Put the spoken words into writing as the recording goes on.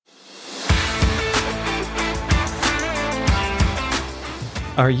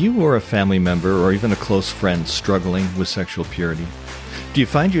Are you or a family member or even a close friend struggling with sexual purity? Do you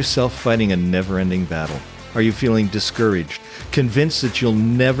find yourself fighting a never-ending battle? Are you feeling discouraged, convinced that you'll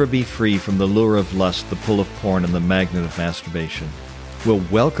never be free from the lure of lust, the pull of porn, and the magnet of masturbation? Well,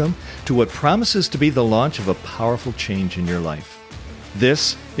 welcome to what promises to be the launch of a powerful change in your life.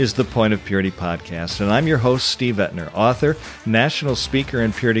 This is the Point of Purity podcast, and I'm your host, Steve Etner, author, national speaker,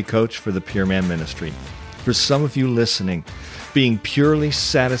 and purity coach for the Pure Man Ministry. For some of you listening, being purely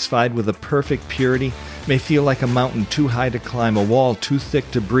satisfied with a perfect purity may feel like a mountain too high to climb, a wall too thick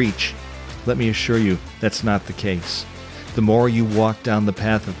to breach. Let me assure you, that's not the case. The more you walk down the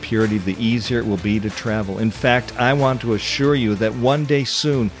path of purity, the easier it will be to travel. In fact, I want to assure you that one day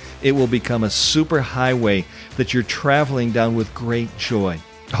soon, it will become a super highway that you're traveling down with great joy.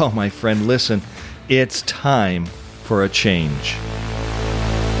 Oh, my friend, listen, it's time for a change.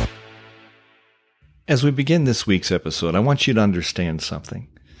 As we begin this week's episode, I want you to understand something.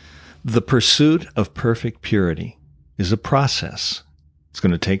 The pursuit of perfect purity is a process. It's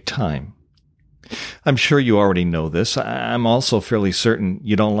going to take time. I'm sure you already know this. I'm also fairly certain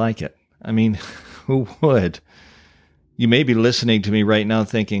you don't like it. I mean, who would? You may be listening to me right now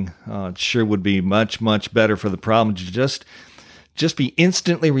thinking, oh, it sure would be much, much better for the problem to just be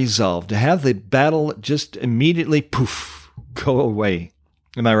instantly resolved, to have the battle just immediately, poof, go away.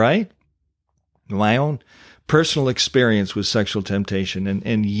 Am I right? My own personal experience with sexual temptation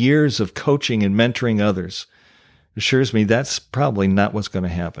and years of coaching and mentoring others assures me that's probably not what's going to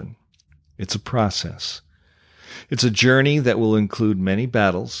happen. It's a process. It's a journey that will include many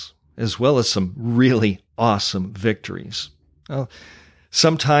battles, as well as some really awesome victories. Well,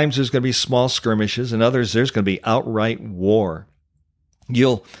 sometimes there's going to be small skirmishes, and others there's going to be outright war.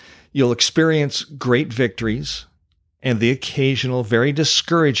 You'll experience great victories and the occasional, very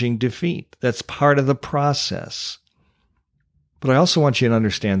discouraging defeat. That's part of the process. But I also want you to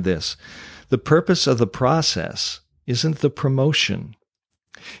understand this. The purpose of the process isn't the promotion.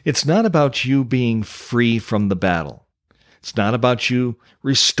 It's not about you being free from the battle. It's not about you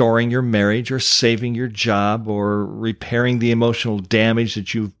restoring your marriage or saving your job or repairing the emotional damage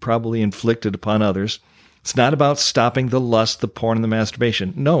that you've probably inflicted upon others. It's not about stopping the lust, the porn, and the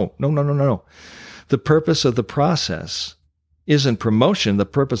masturbation. No. The purpose of the process isn't promotion. The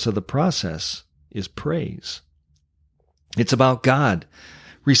purpose of the process is praise. It's about God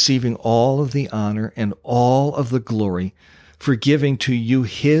receiving all of the honor and all of the glory for giving to you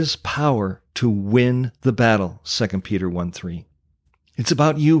His power to win the battle, 2 Peter 1:3. It's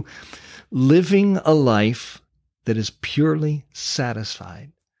about you living a life that is purely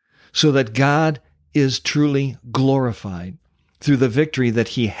satisfied so that God is truly glorified through the victory that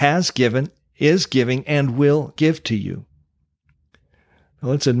He has given, is giving, and will give to you. Now,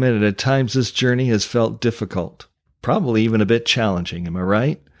 let's admit it, at times this journey has felt difficult, probably even a bit challenging, am I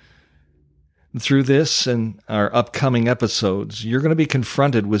right? Through this and our upcoming episodes, you're going to be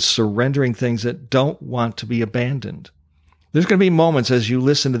confronted with surrendering things that don't want to be abandoned. There's going to be moments as you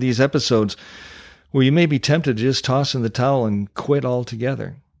listen to these episodes where you may be tempted to just toss in the towel and quit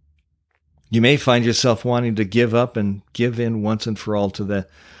altogether. You may find yourself wanting to give up and give in once and for all to the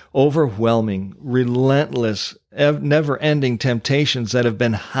overwhelming, relentless, never-ending temptations that have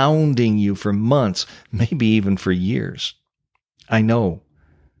been hounding you for months, maybe even for years. I know.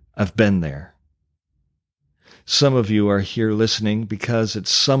 I've been there. Some of you are here listening because at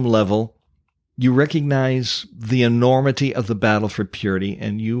some level you recognize the enormity of the battle for purity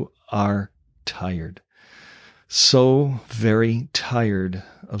and you are tired. So very tired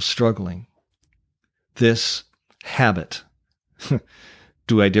of struggling. This habit,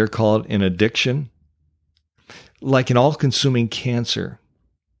 do I dare call it an addiction? Like an all-consuming cancer,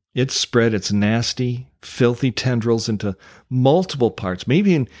 it's spread its nasty, filthy tendrils into multiple parts,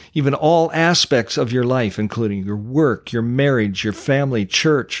 maybe even all aspects of your life, including your work, your marriage, your family,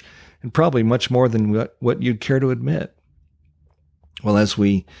 church, and probably much more than what you'd care to admit. Well, as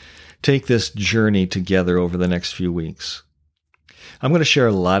we take this journey together over the next few weeks, I'm going to share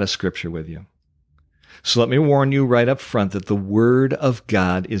a lot of scripture with you. So let me warn you right up front that the Word of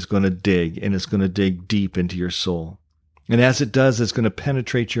God is going to dig, and it's going to dig deep into your soul. And as it does, it's going to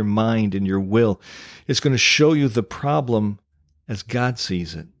penetrate your mind and your will. It's going to show you the problem as God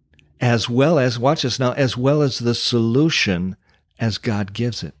sees it, as well as, watch this now, as well as the solution as God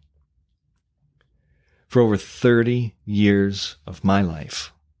gives it. For over 30 years of my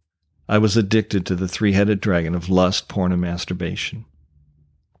life, I was addicted to the three-headed dragon of lust, porn, and masturbation.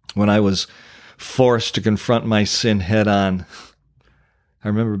 When I was forced to confront my sin head on, I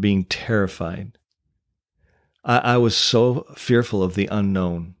remember being terrified. I was so fearful of the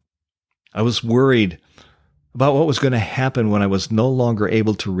unknown. I was worried about what was going to happen when I was no longer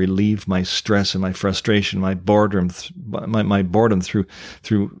able to relieve my stress and my frustration, my boredom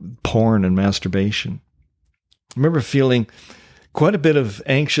through porn and masturbation. I remember feeling quite a bit of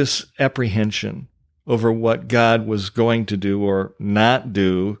anxious apprehension over what God was going to do or not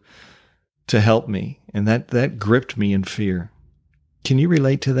do to help me, and that gripped me in fear. Can you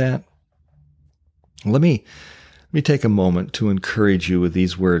relate to that? Let me take a moment to encourage you with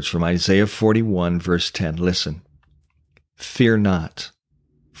these words from Isaiah 41, verse 10. Listen, "Fear not,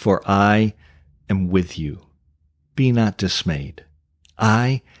 for I am with you. Be not dismayed.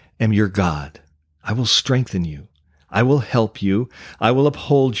 I am your God. I will strengthen you. I will help you. I will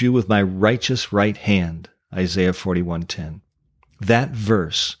uphold you with my righteous right hand." Isaiah 41:10. That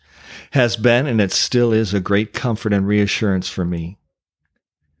verse has been, and it still is, a great comfort and reassurance for me.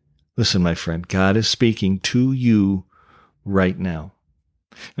 Listen, my friend, God is speaking to you right now.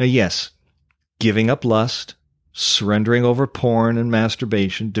 Now, yes, giving up lust, surrendering over porn and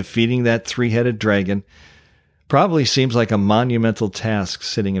masturbation, defeating that three-headed dragon probably seems like a monumental task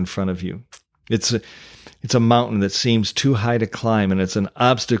sitting in front of you. It's a mountain that seems too high to climb, and it's an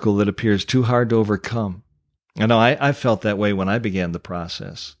obstacle that appears too hard to overcome. I know I felt that way when I began the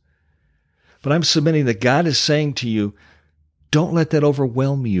process. But I'm submitting that God is saying to you, don't let that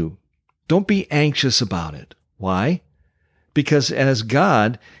overwhelm you. Don't be anxious about it. Why? Because as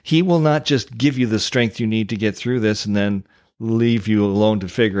God, He will not just give you the strength you need to get through this and then leave you alone to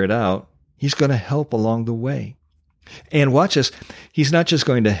figure it out. He's going to help along the way. And watch this. He's not just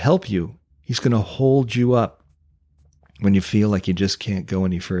going to help you. He's going to hold you up when you feel like you just can't go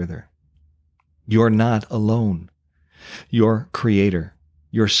any further. You're not alone. Your Creator,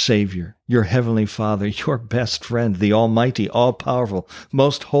 your Savior, your Heavenly Father, your best friend, the Almighty, all-powerful,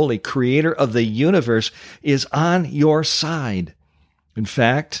 most holy Creator of the universe is on your side. In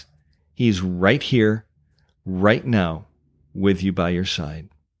fact, He's right here, right now, with you by your side.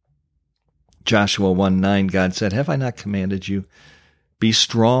 Joshua 1:9, God said, "Have I not commanded you? Be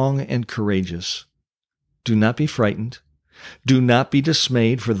strong and courageous. Do not be frightened. Do not be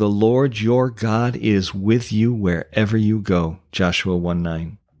dismayed, for the Lord your God is with you wherever you go." Joshua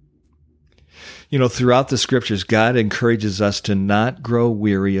 1:9. You know, throughout the scriptures, God encourages us to not grow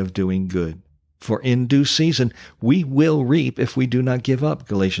weary of doing good. For in due season, we will reap if we do not give up.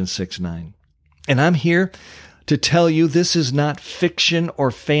 Galatians 6:9. And I'm here to tell you this is not fiction or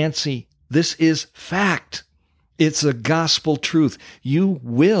fancy. This is fact. It's a gospel truth. You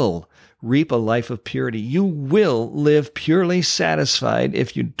will reap a life of purity. You will live purely satisfied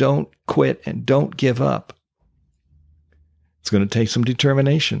if you don't quit and don't give up. It's going to take some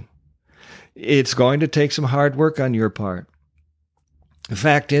determination. It's going to take some hard work on your part. The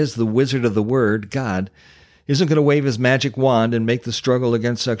fact is, the wizard of the word, God, isn't going to wave his magic wand and make the struggle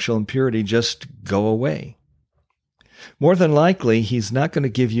against sexual impurity just go away. More than likely, he's not going to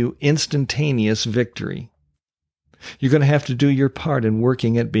give you instantaneous victory. You're going to have to do your part in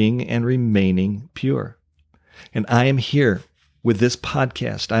working at being and remaining pure. And I am here with this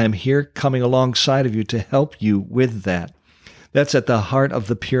podcast. I am here coming alongside of you to help you with that. That's at the heart of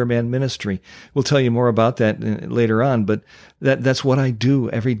the Pure Man Ministry. We'll tell you more about that later on, but that's what I do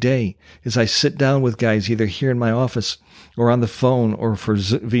every day, is I sit down with guys either here in my office or on the phone or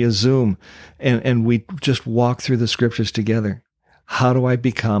via Zoom, and we just walk through the scriptures together. How do I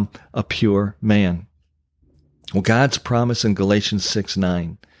become a pure man? Well, God's promise in Galatians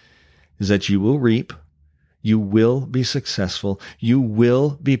 6:9 is that you will reap, you will be successful, you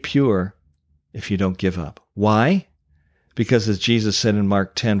will be pure if you don't give up. Why? Because as Jesus said in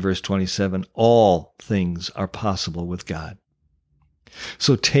Mark 10, verse 27, all things are possible with God.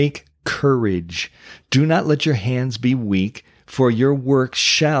 So take courage. Do not let your hands be weak, for your work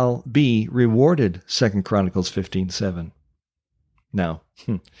shall be rewarded. 2 Chronicles 15:7. Now,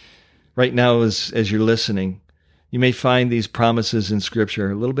 right now as you're listening, you may find these promises in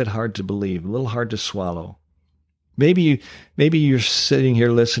Scripture a little bit hard to believe, a little hard to swallow. Maybe you're sitting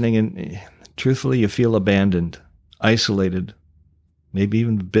here listening and truthfully you feel abandoned, isolated, maybe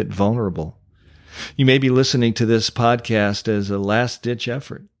even a bit vulnerable. You may be listening to this podcast as a last-ditch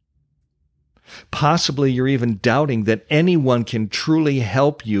effort. Possibly you're even doubting that anyone can truly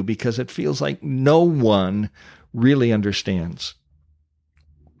help you because it feels like no one really understands.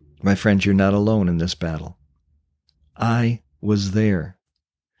 My friends, you're not alone in this battle. I was there.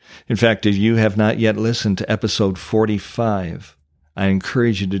 In fact, if you have not yet listened to episode 45, I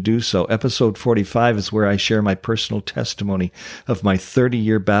encourage you to do so. Episode 45 is where I share my personal testimony of my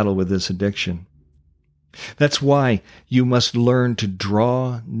 30-year battle with this addiction. That's why you must learn to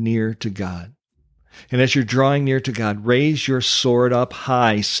draw near to God. And as you're drawing near to God, raise your sword up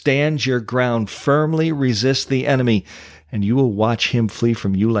high, stand your ground, firmly resist the enemy, and you will watch him flee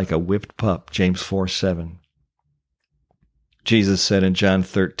from you like a whipped pup. James 4:7. Jesus said in John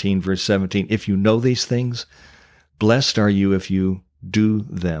 13, verse 17, if you know these things, blessed are you if you do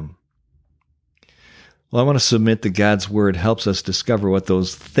them. Well, I want to submit that God's word helps us discover what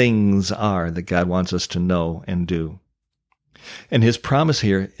those things are that God wants us to know and do. And his promise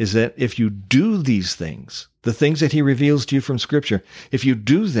here is that if you do these things, the things that he reveals to you from Scripture, if you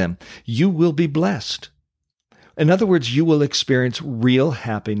do them, you will be blessed. In other words, you will experience real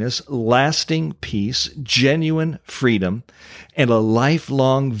happiness, lasting peace, genuine freedom, and a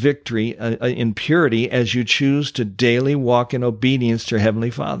lifelong victory in purity as you choose to daily walk in obedience to your Heavenly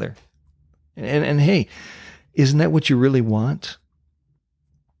Father. And hey, isn't that what you really want?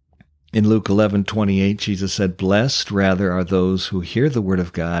 In Luke 11:28, Jesus said, blessed rather are those who hear the word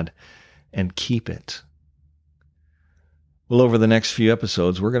of God and keep it. Well, over the next few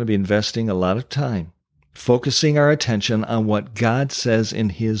episodes, we're going to be investing a lot of time focusing our attention on what God says in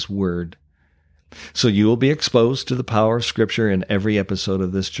his word. So you will be exposed to the power of Scripture in every episode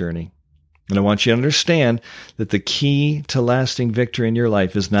of this journey. And I want you to understand that the key to lasting victory in your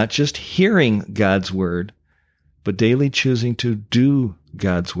life is not just hearing God's word, but daily choosing to do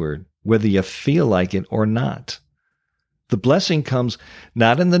God's word, whether you feel like it or not. The blessing comes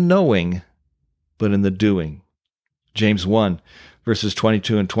not in the knowing, but in the doing. James 1, verses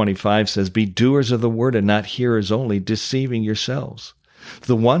 22 and 25 says, be doers of the word and not hearers only, deceiving yourselves.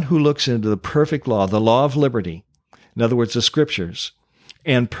 The one who looks into the perfect law, the law of liberty, in other words, the Scriptures,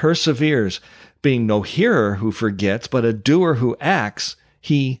 and perseveres, being no hearer who forgets, but a doer who acts,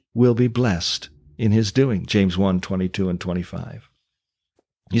 he will be blessed in his doing. James 1, 22 and 25.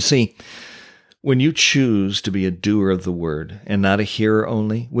 You see, when you choose to be a doer of the word and not a hearer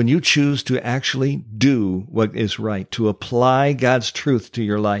only, when you choose to actually do what is right, to apply God's truth to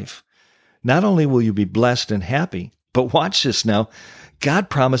your life, not only will you be blessed and happy, but watch this now,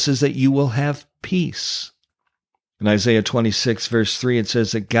 God promises that you will have peace. In Isaiah 26, verse 3, it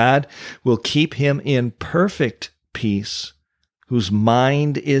says that God will keep him in perfect peace, whose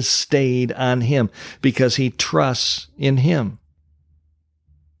mind is stayed on him, because he trusts in him.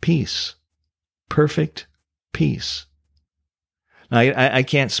 Peace. Perfect peace. Now, I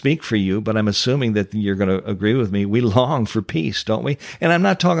can't speak for you, but I'm assuming that you're going to agree with me. We long for peace, don't we? And I'm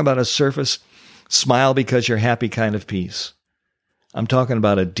not talking about a surface smile because you're happy kind of peace. I'm talking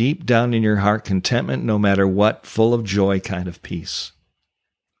about a deep down in your heart contentment, no matter what, full of joy kind of peace.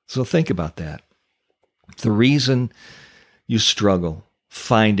 So think about that. The reason you struggle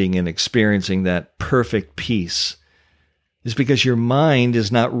finding and experiencing that perfect peace is because your mind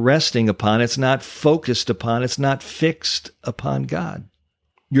is not resting upon, it's not focused upon, it's not fixed upon God.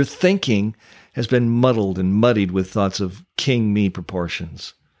 Your thinking has been muddled and muddied with thoughts of king me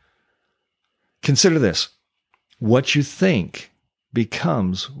proportions. Consider this. What you think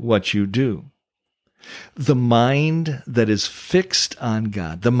becomes what you do. The mind that is fixed on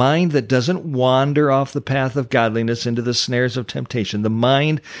God, the mind that doesn't wander off the path of godliness into the snares of temptation, the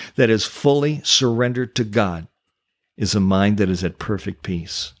mind that is fully surrendered to God, is a mind that is at perfect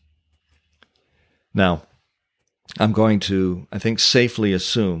peace. Now, I'm going to, I think, safely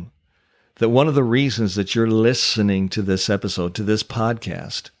assume that one of the reasons that you're listening to this episode, to this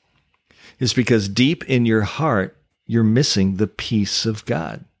podcast, is because deep in your heart, you're missing the peace of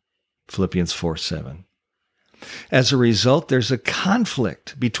God. Philippians 4:7. As a result, there's a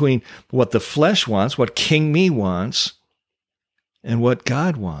conflict between what the flesh wants, what King Me wants, and what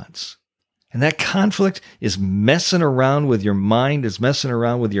God wants. And that conflict is messing around with your mind, it's messing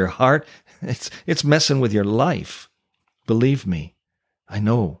around with your heart, it's messing with your life. Believe me, I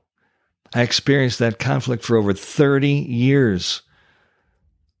know. I experienced that conflict for over 30 years,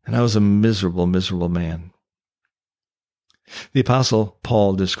 and I was a miserable, miserable man. The Apostle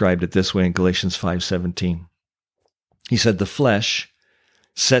Paul described it this way in Galatians 5:17. He said, the flesh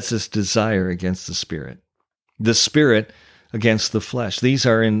sets its desire against the Spirit against the flesh. These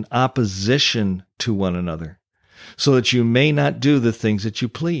are in opposition to one another, so that you may not do the things that you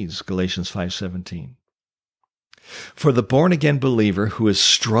please. Galatians 5:17. For the born-again believer who is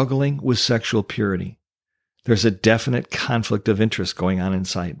struggling with sexual purity, there's a definite conflict of interest going on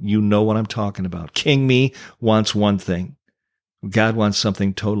inside. You know what I'm talking about. King Me wants one thing. God wants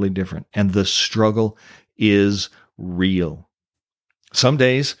something totally different, and the struggle is real. Some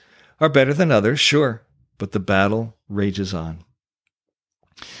days are better than others, sure, but the battle rages on.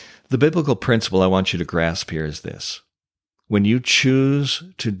 The biblical principle I want you to grasp here is this. When you choose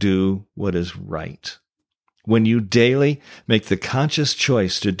to do what is right, When you daily make the conscious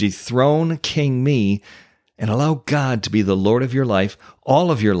choice to dethrone King Me and allow God to be the Lord of your life,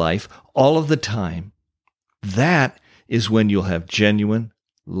 all of the time, that is when you'll have genuine,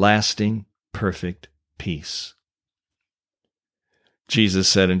 lasting, perfect peace. Jesus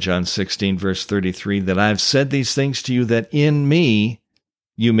said in John 16, verse 33, that I have said these things to you that in me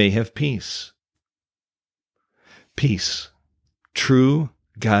you may have peace. Peace, true,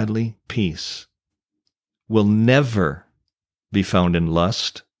 godly peace, will never be found in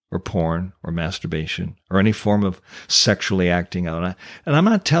lust or porn or masturbation or any form of sexually acting out. And I'm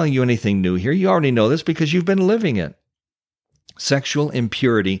not telling you anything new here. You already know this because you've been living it. Sexual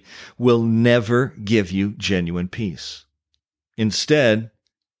impurity will never give you genuine peace. Instead,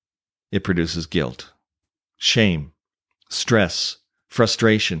 it produces guilt, shame, stress,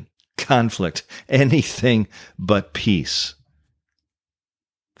 frustration, conflict, anything but peace.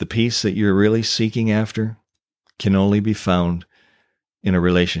 The peace that you're really seeking after can only be found in a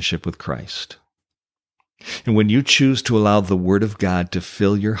relationship with Christ. And when you choose to allow the Word of God to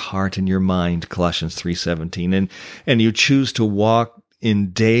fill your heart and your mind, Colossians 3:17, and you choose to walk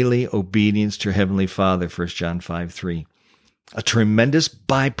in daily obedience to your Heavenly Father, 1 John 5:3, a tremendous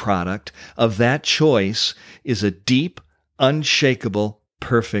byproduct of that choice is a deep, unshakable,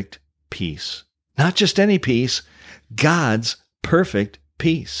 perfect peace. Not just any peace, God's perfect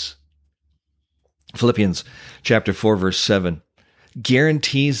peace. Philippians chapter 4, verse 7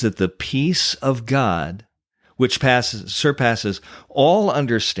 guarantees that the peace of God, which surpasses all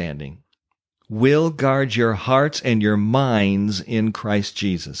understanding, will guard your hearts and your minds in Christ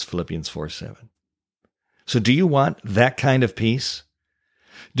Jesus, Philippians 4:7. So do you want that kind of peace?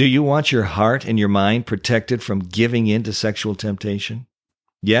 Do you want your heart and your mind protected from giving in to sexual temptation?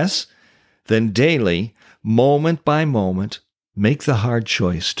 Yes? Then daily, moment by moment, make the hard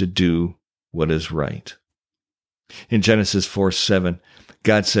choice to do what is right. In Genesis 4:7,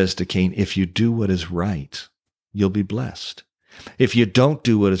 God says to Cain, if you do what is right, you'll be blessed. If you don't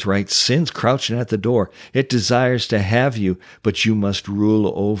do what is right, sin's crouching at the door. It desires to have you, but you must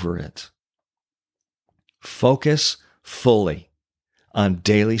rule over it. Focus fully on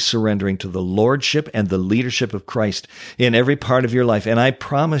daily surrendering to the lordship and the leadership of Christ in every part of your life, and I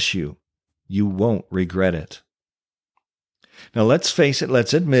promise you, you won't regret it. Now let's face it,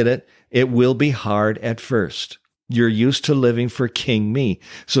 let's admit it, it will be hard at first. You're used to living for King Me.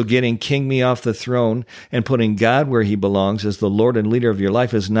 So getting King Me off the throne and putting God where he belongs as the Lord and leader of your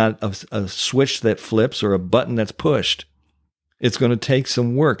life is not a switch that flips or a button that's pushed. It's going to take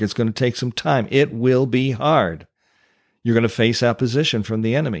some work. It's going to take some time. It will be hard. You're going to face opposition from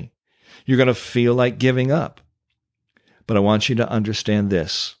the enemy. You're going to feel like giving up. But I want you to understand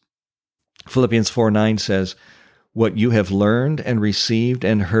this. Philippians 4:9 says, what you have learned and received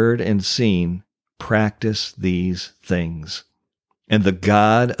and heard and seen, practice these things, and the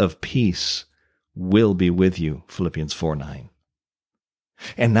God of peace will be with you, Philippians 4:9.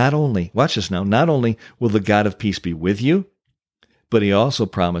 And not only, watch this now, not only will the God of peace be with you, but he also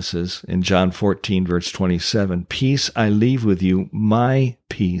promises in John 14, verse 27, peace I leave with you, my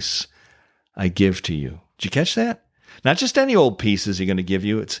peace I give to you. Did you catch that? Not just any old peace is he going to give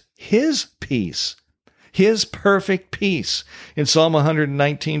you, it's his peace. His perfect peace. In Psalm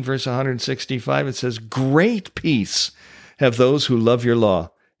 119, verse 165, it says, great peace have those who love your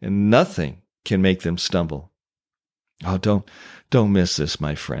law, and nothing can make them stumble. Oh, don't miss this,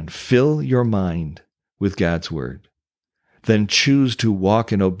 my friend. Fill your mind with God's word. Then choose to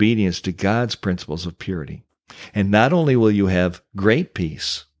walk in obedience to God's principles of purity. And not only will you have great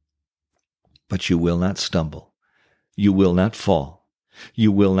peace, but you will not stumble. You will not fall.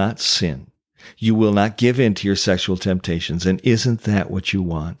 You will not sin. You will not give in to your sexual temptations. And isn't that what you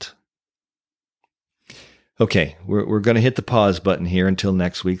want? Okay, we're going to hit the pause button here until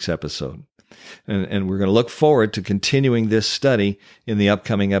next week's episode. And we're going to look forward to continuing this study in the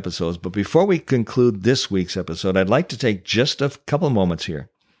upcoming episodes. But before we conclude this week's episode, I'd like to take just a couple moments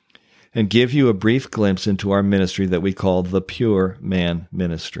here and give you a brief glimpse into our ministry that we call the Pure Man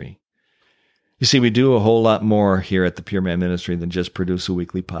Ministry. You see, we do a whole lot more here at the Pure Man Ministry than just produce a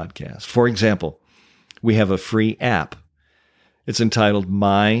weekly podcast. For example, we have a free app. It's entitled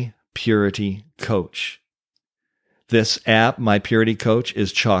My Purity Coach. This app, My Purity Coach,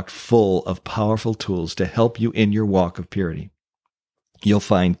 is chock full of powerful tools to help you in your walk of purity. You'll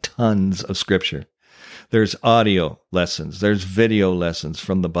find tons of scripture. There's audio lessons. There's video lessons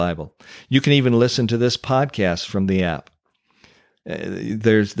from the Bible. You can even listen to this podcast from the app.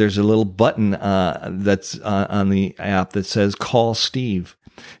 There's a little button that's on the app that says Call Steve.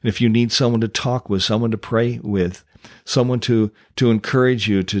 And if you need someone to talk with, someone to pray with, someone to encourage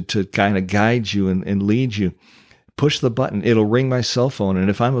you, to kind of guide you and lead you, push the button. It'll ring my cell phone, and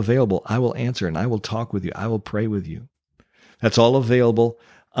if I'm available, I will answer, and I will talk with you. I will pray with you. That's all available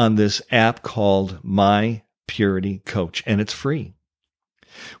on this app called My Purity Coach, and it's free.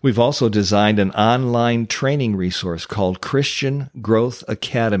 We've also designed an online training resource called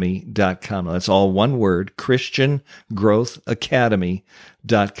ChristianGrowthAcademy.com. That's all one word,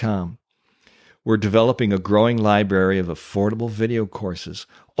 ChristianGrowthAcademy.com. We're developing a growing library of affordable video courses,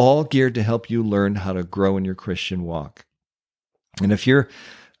 all geared to help you learn how to grow in your Christian walk. And if you're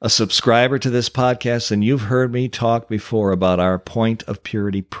a subscriber to this podcast, then you've heard me talk before about our Point of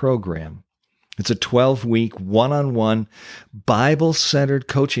Purity program. It's a 12-week, one-on-one, Bible-centered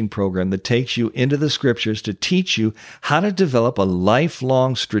coaching program that takes you into the Scriptures to teach you how to develop a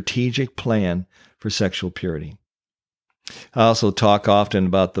lifelong strategic plan for sexual purity. I also talk often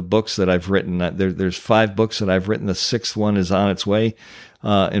about the books that I've written. There's 5 books that I've written. The 6th one is on its way.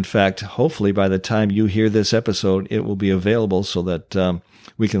 In fact, hopefully by the time you hear this episode, it will be available so that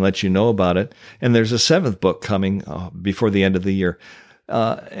we can let you know about it. And there's a 7th book coming before the end of the year.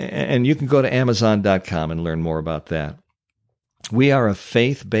 And you can go to Amazon.com and learn more about that. We are a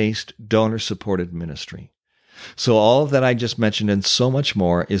faith-based, donor-supported ministry. So all of that I just mentioned and so much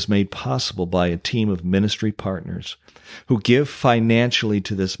more is made possible by a team of ministry partners who give financially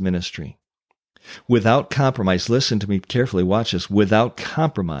to this ministry. Without compromise, listen to me carefully, watch this, without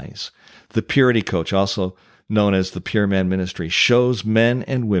compromise, the Purity Coach, also known as the Pure Man Ministry, shows men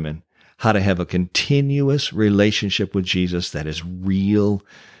and women how to have a continuous relationship with Jesus that is real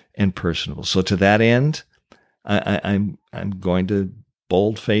and personable. So to that end, I'm going to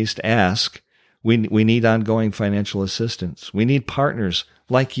bold-faced ask, we need ongoing financial assistance. We need partners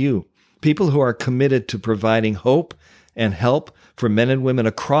like you, people who are committed to providing hope and help for men and women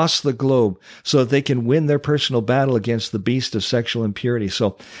across the globe so that they can win their personal battle against the beast of sexual impurity.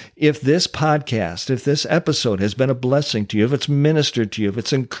 So if this podcast, if this episode has been a blessing to you, if it's ministered to you, if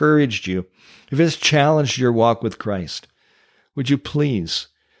it's encouraged you, if it's challenged your walk with Christ, would you please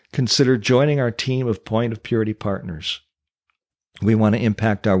consider joining our team of Point of Purity partners? We want to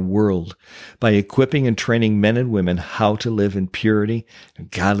impact our world by equipping and training men and women how to live in purity, and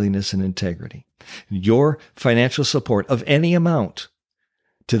godliness, and integrity. Your financial support of any amount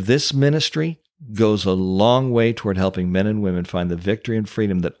to this ministry goes a long way toward helping men and women find the victory and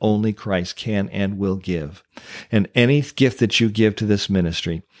freedom that only Christ can and will give. And any gift that you give to this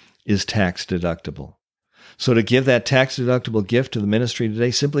ministry is tax deductible. So to give that tax-deductible gift to the ministry today,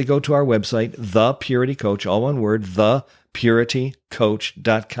 simply go to our website, The Purity Coach, all one word,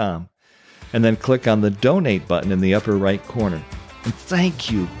 thepuritycoach.com, and then click on the Donate button in the upper right corner. And thank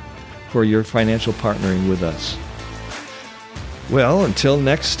you for your financial partnering with us. Well, until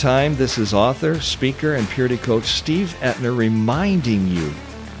next time, this is author, speaker, and Purity Coach Steve Etner reminding you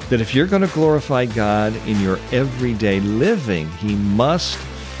that if you're going to glorify God in your everyday living, He must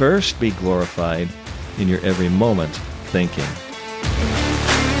first be glorified in your every moment thinking.